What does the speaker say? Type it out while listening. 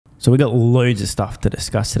So we got loads of stuff to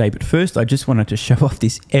discuss today, but first I just wanted to show off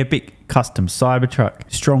this epic custom Cybertruck.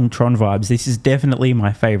 Strong Tron vibes. This is definitely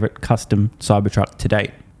my favorite custom Cybertruck to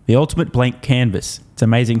date. The ultimate blank canvas. It's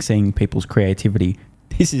amazing seeing people's creativity.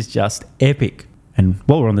 This is just epic. And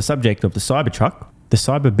while we're on the subject of the Cybertruck, the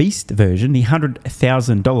Cyber Beast version, the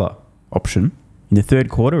 $100,000 option, in the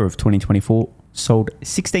third quarter of 2024, sold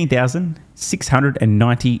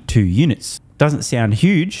 16,692 units. Doesn't sound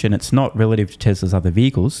huge, and it's not relative to Tesla's other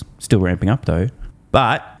vehicles, still ramping up though.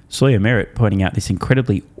 But Sawyer Merritt pointing out this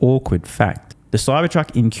incredibly awkward fact. The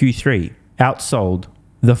Cybertruck in Q3 outsold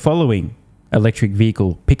the following electric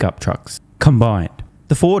vehicle pickup trucks combined.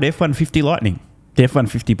 The Ford F-150 Lightning. The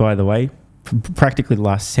F-150, by the way, for practically the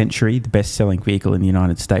last century, the best-selling vehicle in the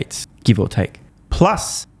United States, give or take.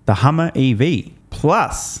 Plus the Hummer EV.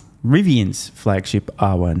 Plus Rivian's flagship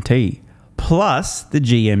R1T. Plus the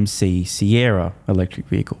GMC Sierra electric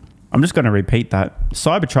vehicle. I'm just going to repeat that.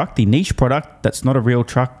 Cybertruck, the niche product that's not a real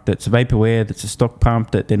truck, that's vaporware, that's a stock pump,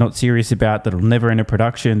 that they're not serious about, that'll never enter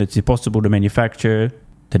production, that's impossible to manufacture,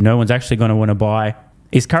 that no one's actually going to want to buy,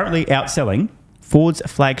 is currently outselling Ford's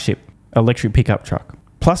flagship electric pickup truck,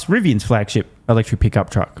 plus Rivian's flagship electric pickup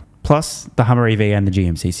truck, plus the Hummer EV and the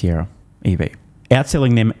GMC Sierra EV.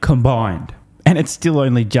 Outselling them combined. And it's still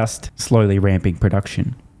only just slowly ramping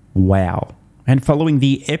production. Wow. And following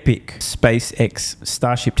the epic SpaceX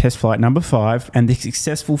Starship test flight number 5 and the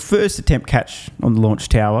successful first attempt catch on the launch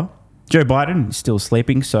tower, Joe Biden is still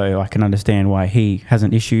sleeping, so I can understand why he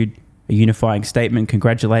hasn't issued a unifying statement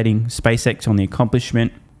congratulating SpaceX on the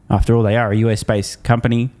accomplishment. After all, they are a US-based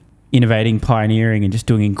company, innovating, pioneering, and just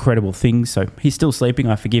doing incredible things. So he's still sleeping.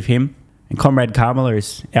 I forgive him. And Comrade Kamala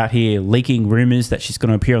is out here leaking rumors that she's going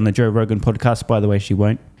to appear on the Joe Rogan podcast. By the way, she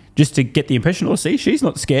won't. Just to get the impression, oh, see, she's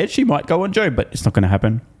not scared. She might go on Joe, but it's not going to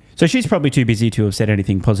happen. So she's probably too busy to have said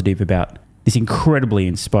anything positive about this incredibly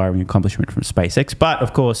inspiring accomplishment from SpaceX. But,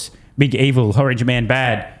 of course, big evil orange man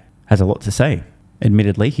bad has a lot to say.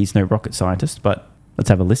 Admittedly, he's no rocket scientist, but let's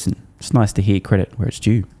have a listen. It's nice to hear credit where it's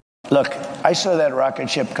due. Look, I saw that rocket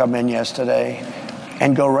ship come in yesterday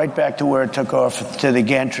and go right back to where it took off, to the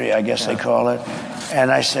gantry, I guess they call it.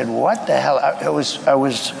 And I said, what the hell? I was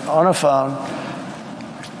on a phone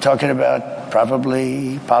talking about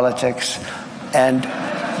probably politics, and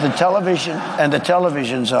the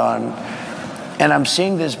television's on, and I'm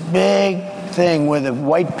seeing this big thing where the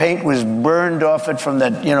white paint was burned off it from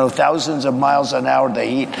that, thousands of miles an hour, the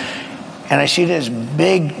heat. And I see this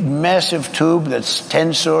big, massive tube that's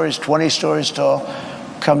 10 stories, 20 stories tall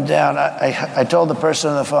come down. I told the person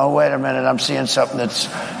on the phone, wait a minute, I'm seeing something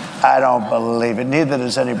I don't believe it. Neither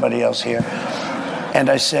does anybody else here. And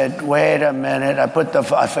I said, wait a minute. I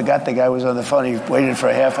forgot the guy was on the phone. He waited for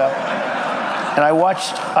a half hour. And I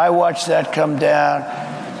watched that come down.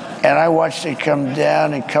 And I watched it come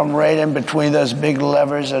down and come right in between those big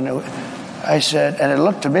levers. And I said, and it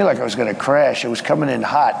looked to me like I was going to crash. It was coming in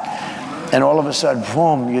hot. And all of a sudden,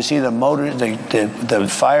 boom, you see the motor, the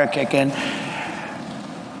fire kick in.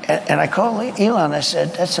 And I called Elon. I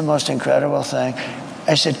said, that's the most incredible thing.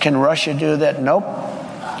 I said, can Russia do that? Nope.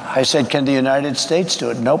 I said, can the United States do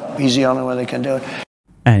it? Nope. He's the only one that can do it.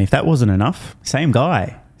 And if that wasn't enough, same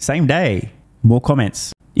guy, same day, more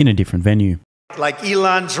comments in a different venue. Like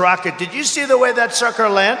Elon's rocket. Did you see the way that sucker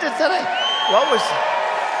landed today? What was it?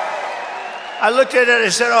 I looked at it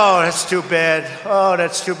and said, oh, that's too bad. Oh,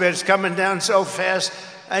 that's too bad. It's coming down so fast.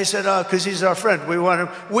 I said, oh, because he's our friend. We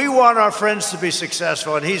want our friends to be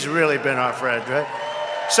successful, and he's really been our friend, right?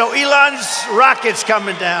 So Elon's rocket's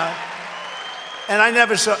coming down. And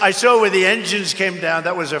I saw where the engines came down.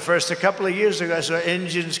 That was the first. A couple of years ago, I saw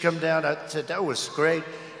engines come down. I said, that was great.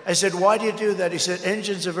 I said, why do you do that? He said,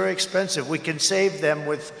 engines are very expensive. We can save them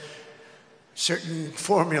with certain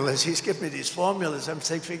formulas. He's given me these formulas. I'm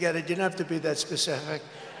saying, forget it. You don't have to be that specific.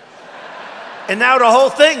 And now the whole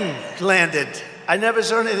thing landed. I never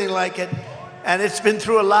saw anything like it. And it's been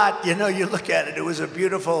through a lot. You look at it. It was a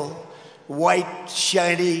beautiful, white,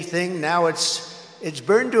 shiny thing. Now it's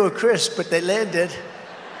burned to a crisp, but they landed.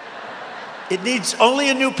 It needs only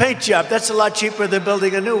a new paint job. That's a lot cheaper than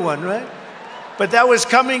building a new one, right? But that was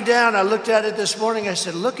coming down. I looked at it this morning. I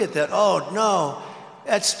said, look at that. Oh, no.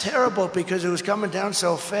 That's terrible because it was coming down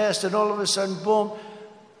so fast, and all of a sudden, boom,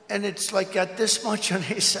 and it's like got this much on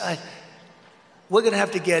his side. We're going to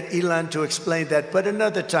have to get Elon to explain that, but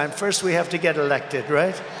another time. First, we have to get elected,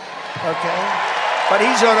 right? Okay? But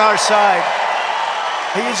he's on our side.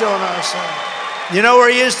 He's on our side. You know where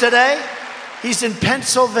he is today? He's in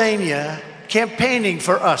Pennsylvania campaigning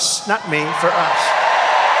for us. Not me, for us.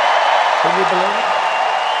 Can you believe it?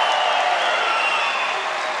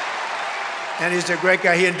 And he's a great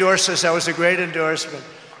guy. He endorsed us. That was a great endorsement.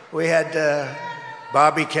 We had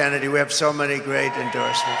Bobby Kennedy. We have so many great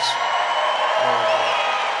endorsements.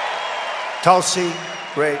 Tulsi,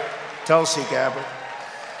 great. Tulsi Gabbard.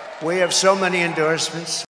 We have so many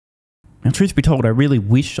endorsements. Now, truth be told, I really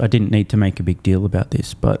wish I didn't need to make a big deal about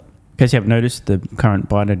this, but in case you haven't noticed, the current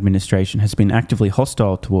Biden administration has been actively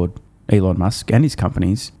hostile toward Elon Musk and his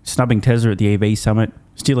companies, snubbing Tesla at the EV summit,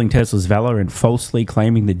 stealing Tesla's valor, and falsely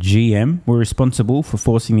claiming that GM were responsible for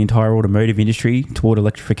forcing the entire automotive industry toward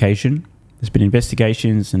electrification. There's been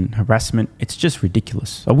investigations and harassment. It's just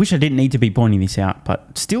ridiculous. I wish I didn't need to be pointing this out,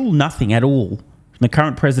 but still nothing at all from the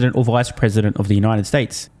current president or vice president of the United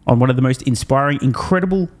States on one of the most inspiring,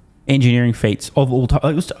 incredible engineering feats of all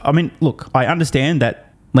time. I mean, look, I understand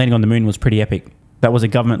that landing on the moon was pretty epic. That was a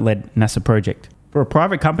government-led NASA project. For a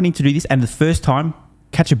private company to do this and the first time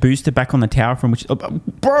catch a booster back on the tower from which...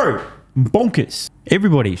 bro! Bonkers!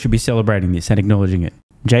 Everybody should be celebrating this and acknowledging it.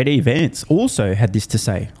 JD Vance also had this to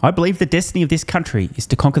say: I believe the destiny of this country is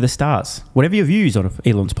to conquer the stars. Whatever your views on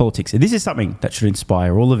Elon's politics, this is something that should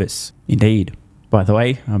inspire all of us. Indeed. By the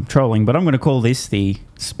way, I'm trolling, but I'm going to call this the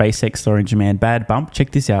SpaceX Orange Man bad bump.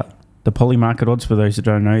 Check this out. The poly market odds, for those who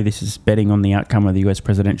don't know, this is betting on the outcome of the US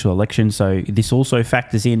presidential election. So this also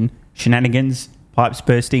factors in shenanigans, pipes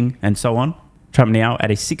bursting, and so on. Trump now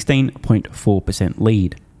at a 16.4%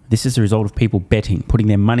 lead. This is the result of people betting, putting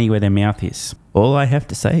their money where their mouth is. All I have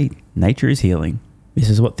to say, nature is healing. This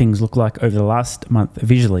is what things look like over the last month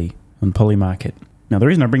visually on Polymarket. Now, the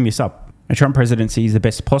reason I bring this up, a Trump presidency is the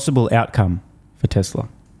best possible outcome for Tesla.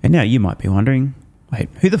 And now you might be wondering, wait,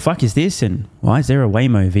 who the fuck is this and why is there a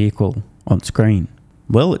Waymo vehicle on screen?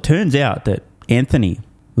 Well, it turns out that Anthony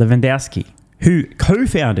Lewandowski, who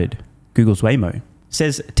co-founded Google's Waymo,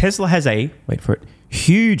 says Tesla has a, wait for it,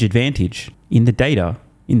 huge advantage in the data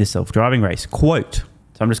in the self-driving race. Quote,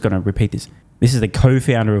 so I'm just going to repeat this. This is the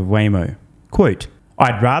co-founder of Waymo. Quote,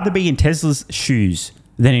 I'd rather be in Tesla's shoes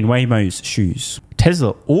than in Waymo's shoes.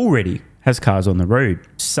 Tesla already has cars on the road,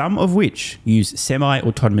 some of which use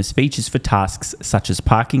semi-autonomous features for tasks such as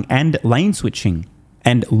parking and lane switching,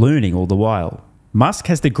 and learning all the while. Musk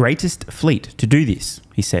has the greatest fleet to do this,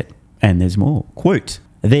 he said. And there's more. Quote,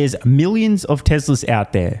 there's millions of Teslas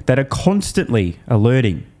out there that are constantly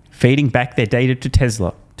alerting, feeding back their data to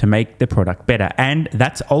Tesla to make the product better. And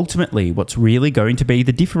that's ultimately what's really going to be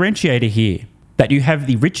the differentiator here. That you have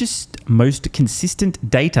the richest, most consistent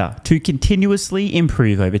data to continuously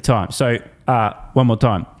improve over time. So, one more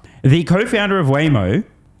time. The co-founder of Waymo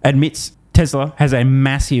admits Tesla has a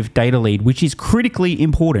massive data lead, which is critically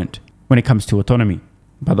important when it comes to autonomy.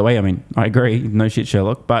 By the way, I mean, I agree, no shit,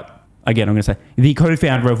 Sherlock, but again, I'm going to say the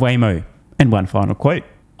co-founder of Waymo. And one final quote.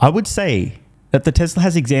 I would say that the Tesla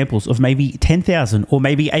has examples of maybe 10,000 or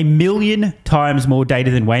maybe 1,000,000 times more data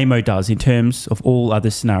than Waymo does in terms of all other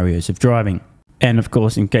scenarios of driving. And of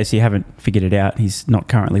course, in case you haven't figured it out, he's not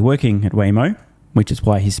currently working at Waymo, which is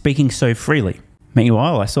why he's speaking so freely.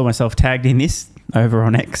 Meanwhile, I saw myself tagged in this over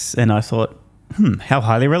on X and I thought, how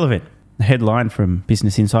highly relevant. The headline from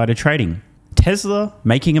Business Insider Trading. Tesla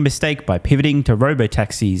making a mistake by pivoting to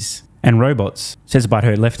robotaxis and robots, says about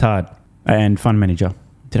her left hard and fund manager.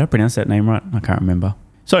 Did I pronounce that name right? I can't remember.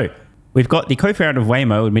 So we've got the co-founder of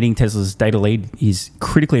Waymo admitting Tesla's data lead is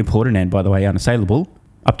critically important and, by the way, unassailable.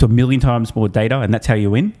 Up to 1,000,000 times more data, and that's how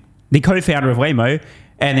you win. The co-founder of Waymo,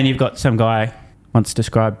 and then you've got some guy, once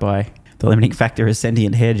described by the limiting factor as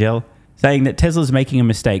sentient hair gel, saying that Tesla's making a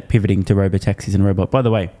mistake pivoting to robotaxis and robot. By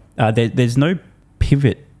the way, there's no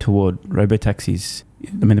pivot toward robotaxis.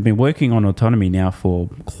 I mean, they've been working on autonomy now for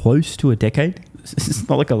close to a decade. It's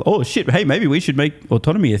not like, oh shit, hey, maybe we should make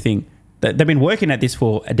autonomy a thing. They've been working at this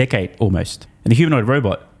for a decade almost. And the humanoid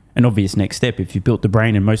robot, an obvious next step, if you built the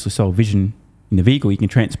brain and mostly solve vision in the vehicle, you can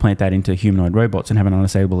transplant that into humanoid robots and have an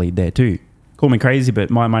unassailable lead there too. Call me crazy, but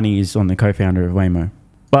my money is on the co-founder of Waymo.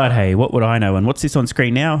 But hey, what would I know? And what's this on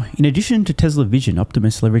screen now? In addition to Tesla Vision,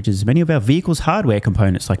 Optimus leverages many of our vehicle's hardware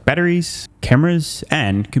components like batteries, cameras,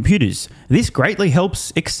 and computers. This greatly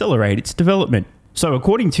helps accelerate its development. So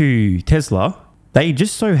according to Tesla, they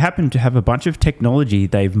just so happen to have a bunch of technology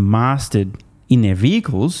they've mastered in their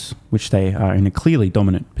vehicles, which they are in a clearly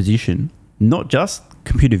dominant position. Not just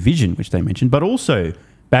computer vision, which they mentioned, but also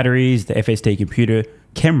batteries, the FSD computer,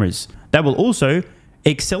 cameras. That will also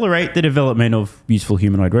accelerate the development of useful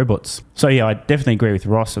humanoid robots. So yeah, I definitely agree with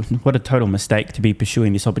Ross. What a total mistake to be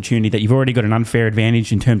pursuing this opportunity that you've already got an unfair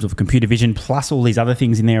advantage in terms of computer vision, plus all these other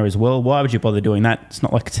things in there as well. Why would you bother doing that? It's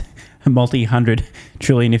not like it's a multi-hundred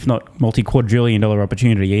trillion, if not multi-quadrillion dollar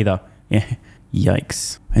opportunity either. Yeah,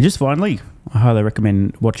 yikes. And just finally, I highly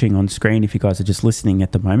recommend watching on screen if you guys are just listening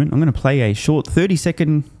at the moment. I'm going to play a short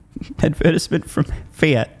 30-second advertisement from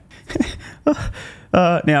Fiat.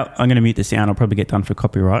 Now, I'm going to mute the sound. I'll probably get done for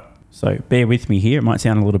copyright. So bear with me here. It might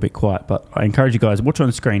sound a little bit quiet, but I encourage you guys, watch on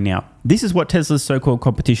the screen now. This is what Tesla's so-called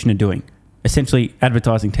competition are doing. Essentially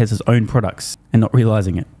advertising Tesla's own products and not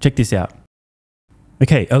realizing it. Check this out.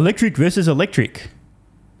 Okay, electric versus electric.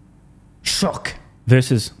 Shock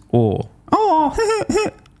versus awe. Oh,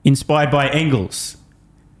 inspired by angles.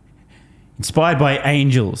 Inspired by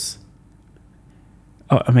angels.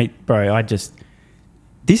 Oh, I mean, bro, this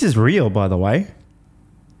is real, by the way.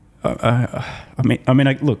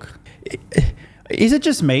 Look, is it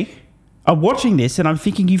just me? I'm watching this and I'm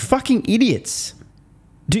thinking, you fucking idiots.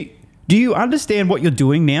 Do you understand what you're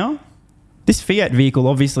doing now? This Fiat vehicle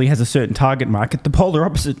obviously has a certain target market, the polar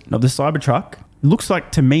opposite of the Cybertruck. It looks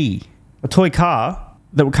like, to me, a toy car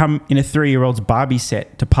that will come in a 3-year-old's Barbie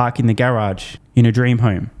set to park in the garage in a dream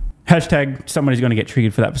home. Hashtag someone is going to get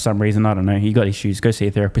triggered for that for some reason. I don't know. You got issues. Go see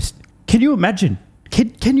a therapist. Can you imagine?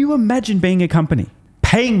 Can you imagine being a company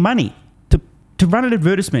paying money to run an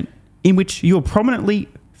advertisement in which you're prominently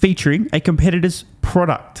featuring a competitor's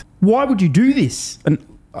product? Why would you do this? And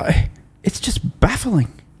it's just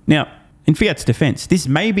baffling. Now, in Fiat's defense, this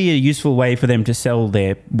may be a useful way for them to sell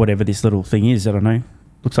their whatever this little thing is. I don't know.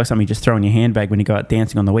 Looks like something you just throw in your handbag when you go out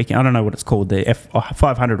dancing on the weekend. I don't know what it's called, the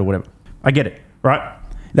F500 or whatever. I get it, right?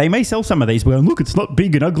 They may sell some of these going, look, it's not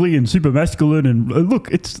big and ugly and super masculine, and look,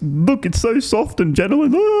 it's so soft and gentle,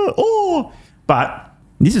 and But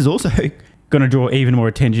this is also going to draw even more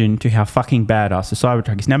attention to how fucking badass the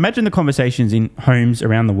Cybertruck is. Now imagine the conversations in homes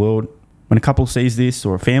around the world when a couple sees this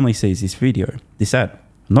or a family sees this video, this ad.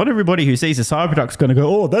 Not everybody who sees a Cybertruck is going to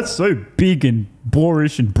go, oh, that's so big and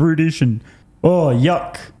boorish and brutish and oh,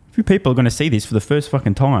 yuck. A few people are going to see this for the first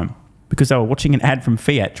fucking time because they were watching an ad from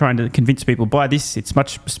Fiat trying to convince people, buy this, it's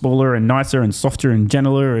much smaller and nicer and softer and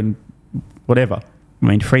gentler and whatever. I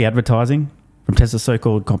mean, free advertising from Tesla's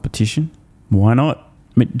so-called competition. Why not?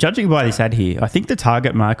 I mean, judging by this ad here, I think the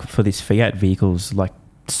target market for this Fiat vehicle is like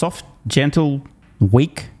soft, gentle,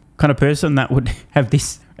 weak kind of person that would have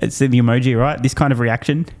this, it's the emoji, right? This kind of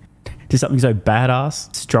reaction to something so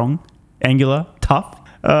badass, strong, angular, tough.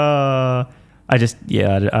 I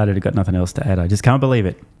got nothing else to add. I just can't believe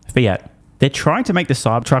it. Fiat. They're trying to make the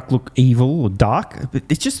Cybertruck look evil or dark, but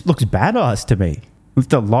it just looks badass to me. With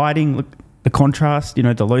the lighting, look, the contrast,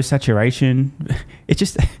 the low saturation. It's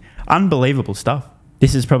just unbelievable stuff.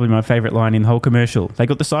 This is probably my favorite line in the whole commercial. They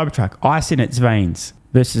got the Cybertruck, ice in its veins,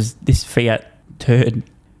 versus this Fiat turd,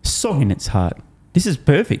 song in its heart. This is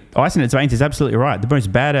perfect. Ice in its veins is absolutely right. The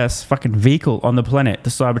most badass fucking vehicle on the planet, the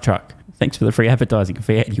Cybertruck. Thanks for the free advertising,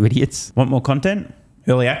 Fiat, you idiots. Want more content?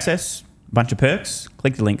 Early access? Bunch of perks?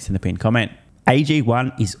 Click the links in the pinned comment.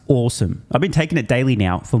 AG1 is awesome. I've been taking it daily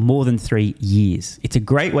now for more than 3 years. It's a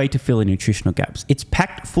great way to fill in nutritional gaps. It's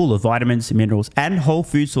packed full of vitamins, minerals, and whole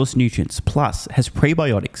food source nutrients, plus has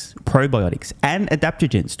prebiotics, probiotics, and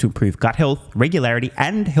adaptogens to improve gut health, regularity,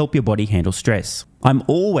 and help your body handle stress. I'm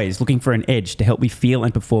always looking for an edge to help me feel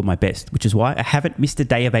and perform my best, which is why I haven't missed a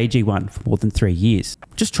day of AG1 for more than 3 years.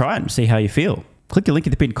 Just try it and see how you feel. Click the link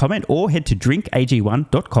in the pinned comment or head to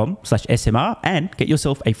drinkag1.com/SMR and get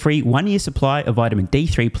yourself a free 1-year supply of vitamin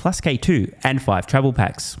D3 plus K2 and 5 travel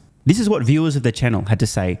packs. This is what viewers of the channel had to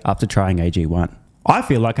say after trying AG1. I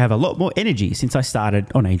feel like I have a lot more energy since I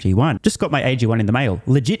started on AG1. Just got my AG1 in the mail,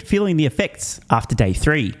 legit feeling the effects after day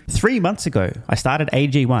 3. 3 months ago, I started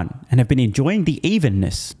AG1 and have been enjoying the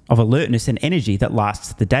evenness of alertness and energy that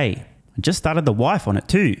lasts the day. I just started the wife on it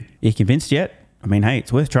too. Are you convinced yet? I mean, hey,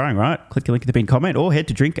 it's worth trying, right? Click the link in the pinned comment or head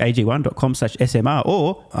to drinkag1.com/SMR,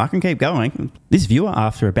 or I can keep going. This viewer,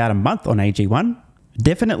 after about a month on AG1,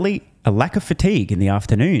 definitely a lack of fatigue in the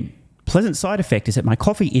afternoon. Pleasant side effect is that my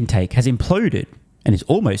coffee intake has imploded and is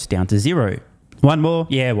almost down to 0. One more?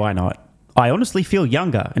 Yeah, why not? I honestly feel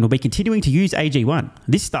younger and will be continuing to use AG1.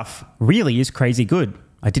 This stuff really is crazy good.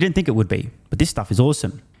 I didn't think it would be, but this stuff is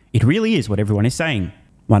awesome. It really is what everyone is saying.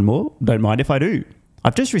 One more? Don't mind if I do.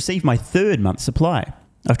 I've just received my 3rd month supply.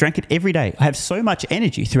 I've drank it every day. I have so much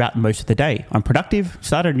energy throughout most of the day. I'm productive,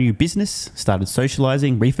 started a new business, started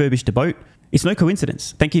socializing, refurbished a boat. It's no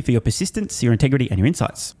coincidence. Thank you for your persistence, your integrity, and your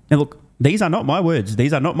insights. Now look, these are not my words.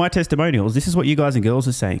 These are not my testimonials. This is what you guys and girls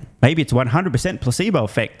are saying. Maybe it's 100% placebo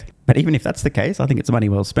effect. But even if that's the case, I think it's money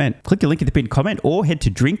well spent. Click the link in the pinned comment or head to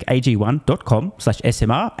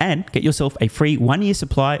drinkag1.com/SMR and get yourself a free 1-year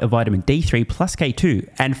supply of vitamin D3 plus K2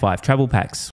 and 5 travel packs.